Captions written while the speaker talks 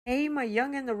Hey, my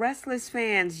Young and the Restless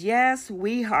fans. Yes,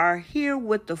 we are here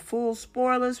with the full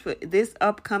spoilers for this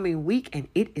upcoming week, and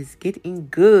it is getting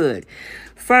good.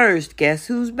 First, guess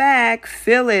who's back?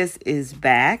 Phyllis is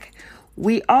back.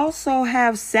 We also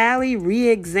have Sally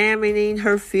re-examining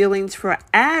her feelings for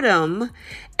Adam,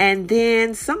 and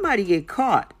then somebody get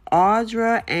caught.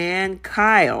 Audra and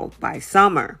Kyle by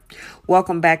Summer.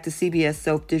 Welcome back to CBS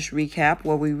Soap Dish Recap,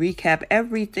 where we recap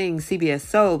everything CBS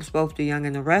Soaps, both The Young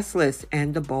and the Restless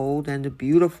and The Bold and the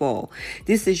Beautiful.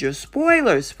 This is your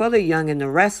spoilers for The Young and the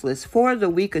Restless for the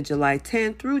week of July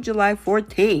 10th through July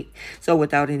 14th. So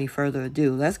without any further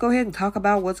ado, let's go ahead and talk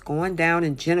about what's going down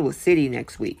in Genoa City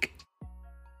next week.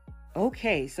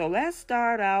 Okay, so let's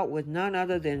start out with none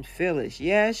other than Phyllis.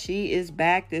 Yes, she is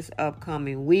back this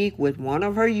upcoming week with one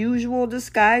of her usual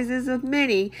disguises of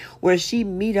many, where she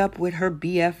meet up with her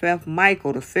BFF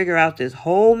Michael to figure out this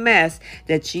whole mess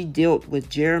that she dealt with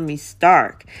Jeremy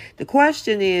Stark. The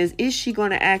question is she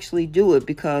going to actually do it?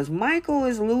 Because Michael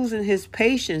is losing his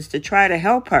patience to try to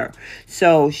help her.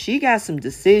 So she got some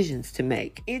decisions to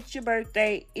make. It's your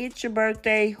birthday. It's your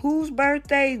birthday. Whose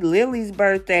birthday? Lily's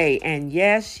birthday. And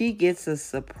yes, she gets a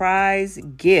surprise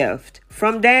gift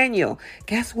from Daniel.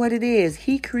 Guess what it is?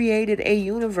 He created a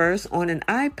universe on an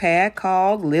iPad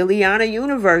called Liliana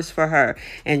Universe for her,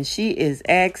 and she is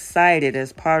excited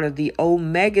as part of the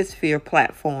Omegasphere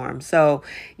platform. So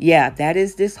yeah, that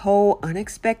is this whole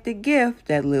unexpected gift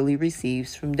that Lily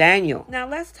receives from Daniel. Now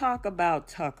let's talk about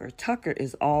Tucker. Tucker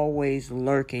is always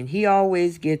lurking. He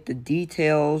always gets the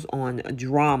details on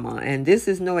drama, and this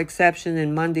is no exception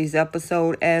in Monday's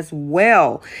episode as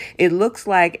well. It looks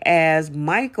like as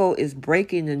Michael is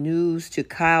breaking the news to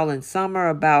Kyle and Summer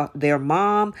about their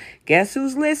mom, guess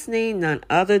who's listening? None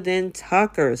other than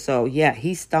Tucker. So yeah,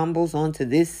 he stumbles onto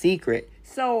this secret.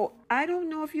 So I don't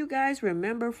know if you guys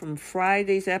remember from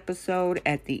Friday's episode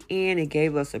at the end, it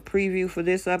gave us a preview for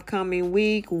this upcoming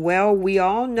week. Well, we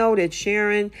all know that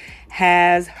Sharon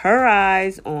has her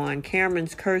eyes on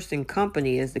Cameron's Kirsten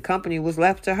company as the company was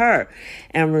left to her.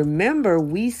 And remember,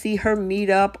 we see her meet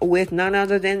up with none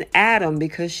other than Adam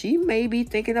because she may be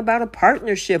thinking about a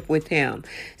partnership with him.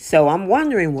 So I'm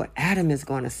wondering what Adam is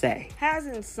going to say.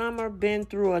 Hasn't Summer been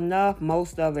through enough?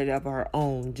 Most of it of her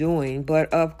own doing.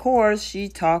 But of course, she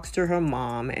talks to her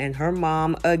mom, and her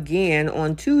mom again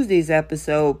on Tuesday's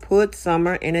episode put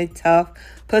Summer in a tough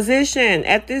position.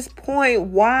 At this point,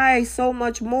 why so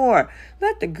much more?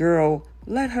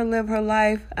 Let her live her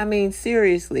life. I mean,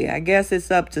 seriously, I guess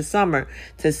it's up to Summer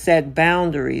to set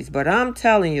boundaries. But I'm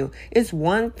telling you, it's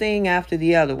one thing after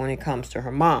the other when it comes to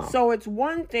her mom. So it's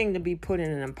one thing to be put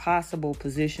in an impossible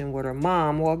position with her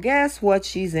mom. Well, guess what?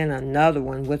 She's in another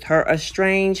one with her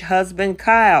estranged husband,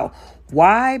 Kyle.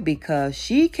 Why? Because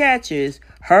she catches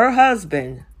her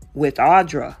husband with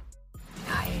Audra.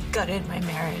 I gutted my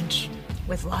marriage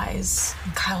with lies.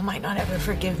 Kyle might not ever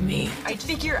forgive me. I'd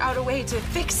figure out a way to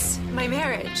fix my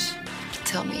marriage.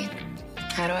 Tell me,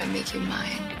 how do I make you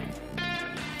mine?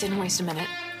 Didn't waste a minute.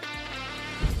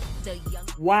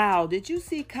 Wow, did you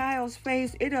see Kyle's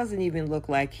face? It doesn't even look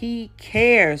like he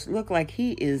cares. Look like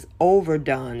he is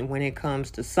overdone when it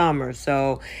comes to Summer.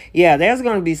 So yeah, there's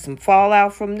going to be some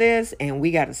fallout from this, and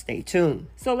we got to stay tuned.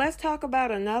 So let's talk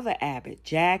about another Abbott,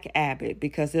 Jack Abbott,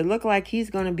 because it looked like he's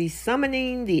going to be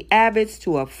summoning the Abbotts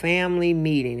to a family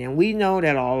meeting. And we know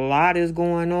that a lot is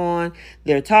going on.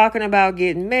 They're talking about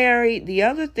getting married. The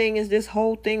other thing is this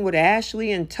whole thing with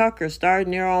Ashley and Tucker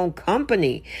starting their own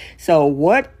company. So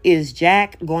what is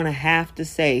Jack going to have to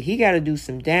say? He got to do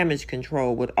some damage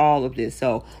control with all of this.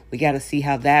 So we got to see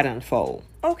how that unfolds.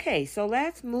 Okay, so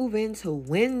let's move into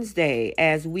Wednesday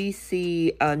as we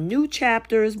see new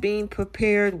chapters being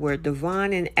prepared where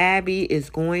Devon and Abby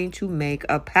is going to make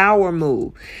a power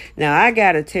move. Now, I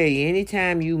got to tell you,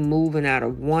 anytime you moving out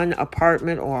of one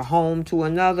apartment or home to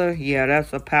another, yeah,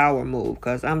 that's a power move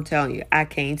because I'm telling you, I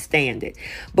can't stand it.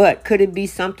 But could it be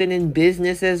something in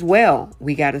business as well?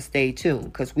 We got to stay tuned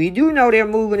because we do know they're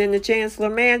moving in the Chancellor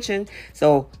Mansion.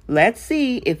 So let's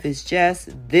see if it's just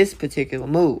this particular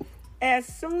move. As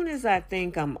soon as I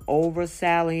think I'm over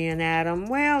Sally and Adam,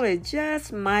 well, it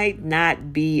just might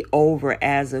not be over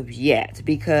as of yet,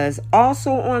 because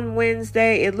also on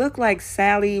Wednesday, it looked like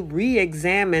Sally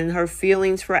re-examined her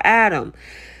feelings for Adam.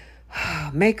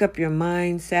 Make up your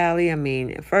mind, Sally. I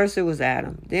mean, at first it was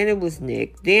Adam, then it was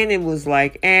Nick, then it was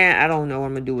like, I don't know what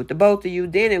I'm gonna do with the both of you.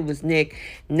 Then it was Nick.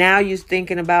 Now you're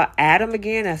thinking about Adam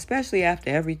again, especially after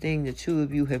everything the two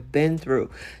of you have been through.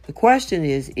 The question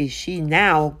is she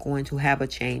now going to have a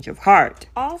change of heart?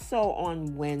 Also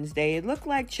on Wednesday, it looked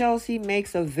like Chelsea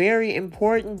makes a very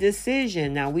important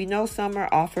decision. Now we know Summer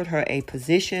offered her a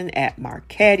position at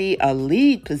Marquette, a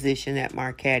lead position at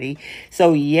Marquette.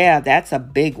 So yeah, that's a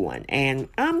big one. And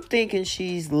I'm thinking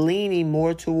she's leaning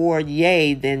more toward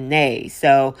yay than nay.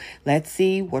 So let's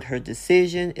see what her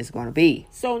decision is going to be.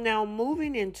 So now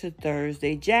moving into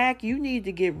Thursday, Jack, you need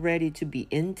to get ready to be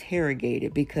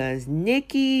interrogated because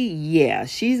Nikki, yeah,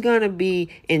 she's going to be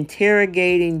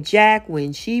interrogating Jack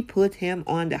when she put him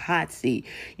on the hot seat.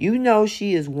 You know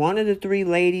she is one of the three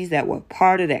ladies that were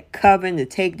part of that coven to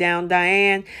take down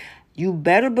Diane. You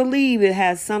better believe it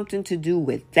has something to do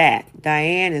with that.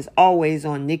 Diane is always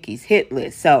on Nikki's hit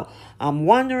list. So I'm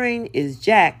wondering, is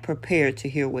Jack prepared to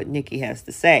hear what Nikki has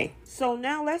to say? So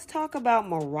now let's talk about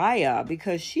Mariah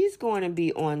because she's going to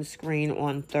be on screen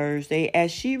on Thursday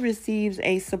as she receives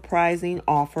a surprising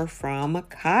offer from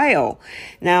Kyle.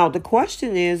 Now, the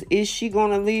question is she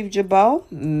going to leave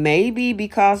Jabot? Maybe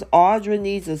because Audra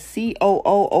needs a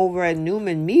COO over at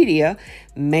Newman Media.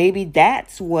 Maybe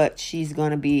that's what she's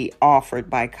going to be offered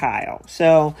by Kyle.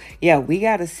 So, yeah, we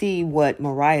got to see what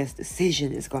Mariah's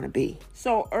decision is going to be.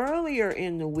 So earlier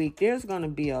in the week, there's going to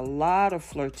be a lot of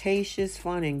flirtatious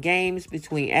fun and games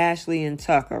between Ashley and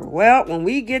Tucker. Well, when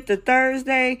we get to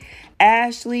Thursday,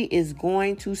 Ashley is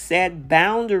going to set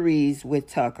boundaries with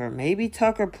Tucker. Maybe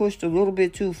Tucker pushed a little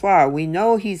bit too far. We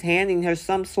know he's handing her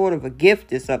some sort of a gift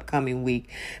this upcoming week.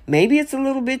 Maybe it's a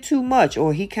little bit too much,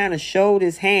 or he kind of showed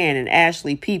his hand and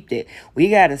Ashley peeped it.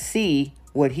 We got to see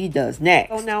what he does next.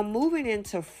 So now moving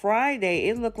into Friday,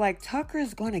 it looked like Tucker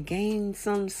is going to gain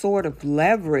some sort of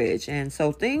leverage. And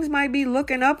so things might be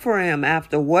looking up for him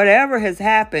after whatever has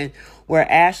happened where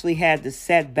Ashley had to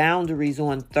set boundaries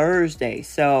on Thursday.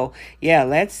 So yeah,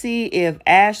 let's see if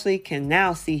Ashley can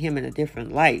now see him in a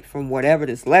different light from whatever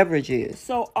this leverage is.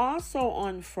 So also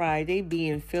on Friday,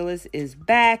 being Phyllis is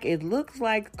back, it looks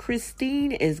like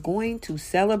Christine is going to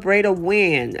celebrate a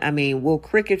win. I mean, will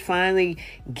Cricket finally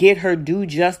get her due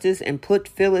justice and put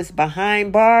Phyllis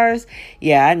behind bars?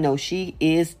 Yeah, I know she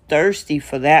is thirsty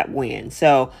for that win.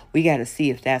 So we got to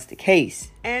see if that's the case.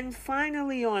 And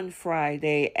finally on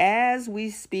Friday, as we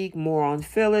speak more on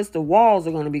Phyllis, the walls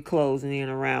are going to be closing in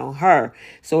around her.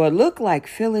 So it looked like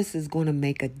Phyllis is going to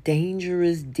make a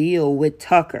dangerous deal with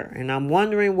Tucker. And I'm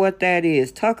wondering what that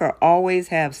is. Tucker always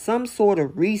have some sort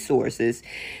of resources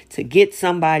to get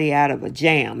somebody out of a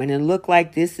jam. And it looked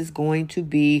like this is going to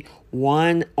be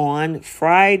one on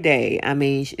Friday. I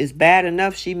mean, it's bad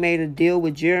enough she made a deal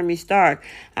with Jeremy Stark.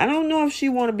 I don't know if she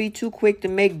want to be too quick to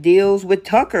make deals with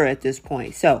Tucker at this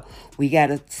point. So we got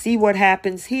to see what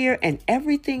happens here and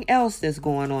everything else that's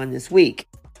going on this week.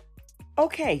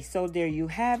 Okay, so there you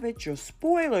have it, your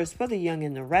spoilers for The Young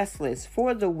and the Restless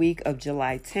for the week of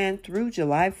July 10th through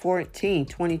July 14th,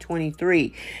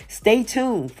 2023. Stay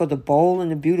tuned for the bold and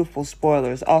the beautiful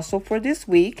spoilers also for this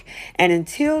week. And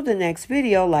until the next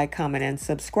video, like, comment, and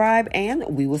subscribe, and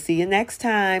we will see you next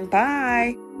time.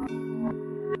 Bye.